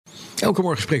Elke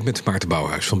morgen spreek ik met Maarten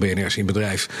Bouwhuis van BNR's in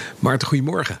Bedrijf. Maarten,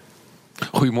 goedemorgen.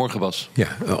 Goedemorgen, Bas. Ja,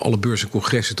 alle beurzen en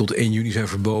congressen tot 1 juni zijn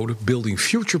verboden. Building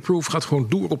Futureproof gaat gewoon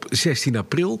door op 16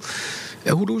 april.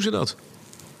 Hoe doen ze dat?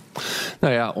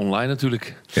 Nou ja, online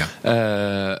natuurlijk. Ja.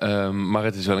 Maar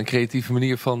het is wel een creatieve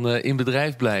manier van in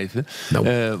bedrijf blijven.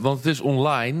 Want het is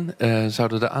online.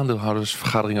 Zouden de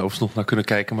aandeelhoudersvergaderingen overigens nog naar kunnen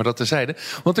kijken. Maar dat terzijde.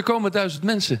 Want er komen 1000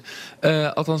 mensen.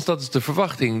 Althans, dat is de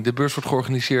verwachting. De beurs wordt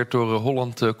georganiseerd door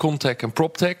Holland Comtech en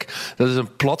PropTech. Dat is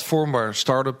een platform waar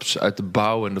start-ups uit de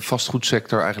bouw en de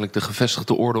vastgoedsector eigenlijk de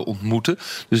gevestigde orde ontmoeten.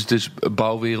 Dus het is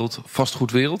bouwwereld,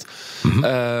 vastgoedwereld.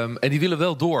 Mm-hmm. En die willen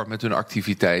wel door met hun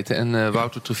activiteiten. En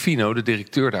Wouter Truffino, de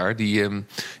directeur daar,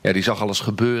 die zag alles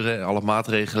gebeuren, alle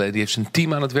maatregelen. Die heeft zijn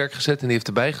team aan het werk gezet en die heeft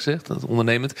erbij gezegd, dat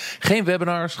ondernemend, geen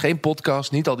webinars, geen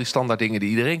podcast, niet al die standaard dingen die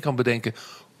iedereen kan bedenken.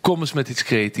 Kom eens met iets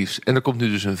creatiefs. En er komt nu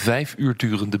dus een 5 uur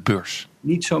durende beurs.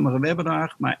 Niet zomaar een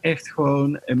webinar, maar echt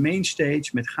gewoon een mainstage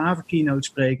met gave keynote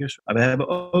sprekers. Maar we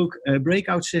hebben ook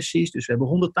breakout sessies. Dus we hebben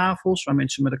 100 tafels waar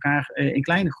mensen met elkaar in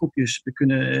kleine groepjes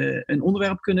een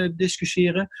onderwerp kunnen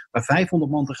discussiëren. Waar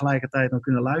 500 man tegelijkertijd naar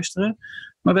kunnen luisteren.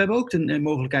 Maar we hebben ook de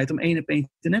mogelijkheid om 1-op-1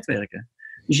 te netwerken.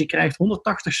 Dus je krijgt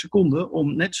 180 seconden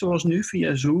om, net zoals nu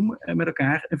via Zoom, met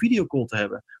elkaar een videocall te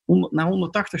hebben. Na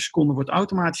 180 seconden wordt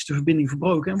automatisch de verbinding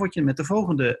verbroken en word je met de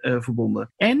volgende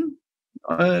verbonden. En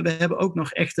we hebben ook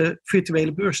nog echte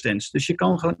virtuele beursstands. Dus je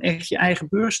kan gewoon echt je eigen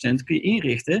beursstand kun je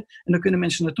inrichten. En dan kunnen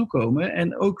mensen naartoe komen.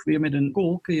 En ook weer met een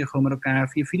call kun je gewoon met elkaar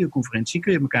via videoconferentie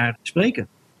kun je elkaar spreken.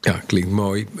 Ja, klinkt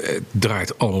mooi. Het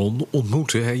draait al om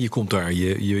ontmoeten. Hè? Je komt daar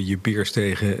je peers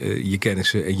tegen, je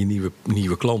kennissen en je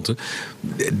nieuwe klanten.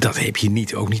 Dat heb je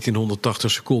niet, ook niet in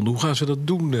 180 seconden. Hoe gaan ze dat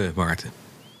doen, Maarten?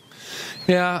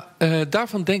 Ja,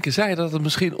 daarvan denken zij dat het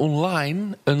misschien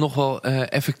online nog wel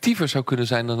effectiever zou kunnen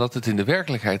zijn dan dat het in de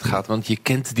werkelijkheid gaat. Want je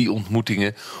kent die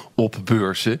ontmoetingen op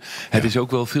beurzen. Het is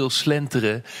ook wel veel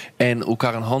slenteren en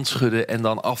elkaar een hand schudden en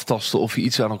dan aftasten of je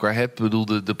iets aan elkaar hebt. Ik bedoel,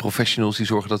 de professionals die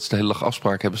zorgen dat ze de hele dag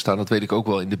afspraken hebben staan, dat weet ik ook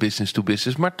wel in de business to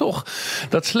business. Maar toch,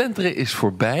 dat slenteren is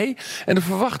voorbij. En de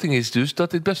verwachting is dus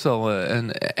dat dit best wel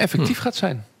effectief gaat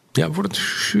zijn. Ja, wordt het een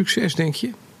succes, denk je?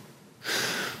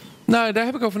 Nou, daar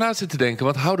heb ik over na zitten denken.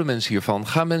 Wat houden mensen hiervan?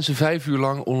 Gaan mensen 5 uur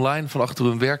lang online van achter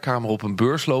hun werkkamer op een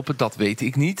beurs lopen? Dat weet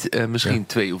ik niet. Misschien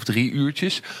 2 of 3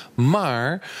 uurtjes.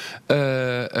 Maar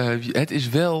het is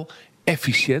wel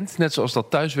efficiënt. Net zoals dat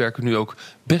thuiswerken nu ook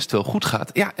best wel goed gaat.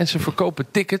 Ja, en ze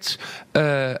verkopen tickets.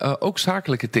 Ook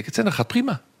zakelijke tickets. En dat gaat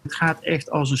prima. Het gaat echt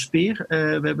als een speer.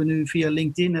 We hebben nu via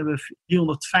LinkedIn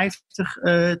 350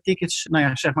 tickets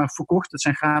verkocht. Dat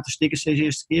zijn gratis tickets deze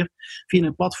eerste keer. Via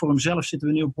een platform zelf zitten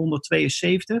we nu op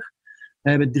 172. We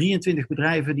hebben 23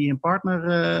 bedrijven die een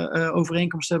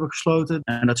partnerovereenkomst hebben gesloten.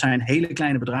 En dat zijn hele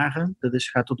kleine bedragen. Dat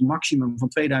gaat tot een maximum van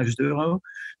 €2000.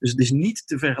 Dus het is niet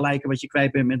te vergelijken wat je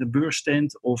kwijt bent met een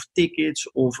beursstand of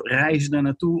tickets of reizen daar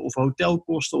naartoe of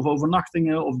hotelkosten of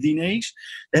overnachtingen of diners.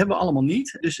 Dat hebben we allemaal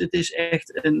niet. Dus het is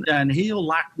echt een heel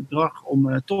laag bedrag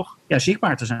om toch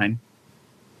zichtbaar te zijn.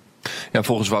 Ja,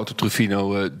 volgens Wouter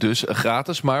Truffino dus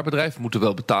gratis, maar bedrijven moeten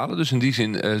wel betalen. Dus in die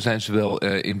zin zijn ze wel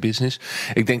in business.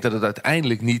 Ik denk dat het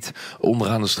uiteindelijk niet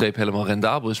onderaan de streep helemaal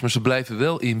rendabel is, maar ze blijven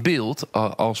wel in beeld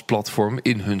als platform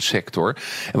in hun sector.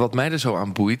 En wat mij er zo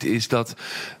aan boeit is dat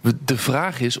de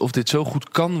vraag is of dit zo goed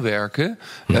kan werken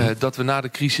dat we na de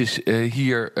crisis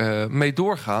hier mee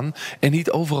doorgaan en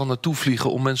niet overal naartoe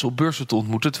vliegen om mensen op beurzen te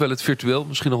ontmoeten, terwijl het virtueel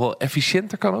misschien nog wel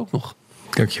efficiënter kan ook nog.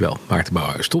 Dankjewel, Maarten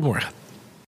Bouwhuis. Tot morgen.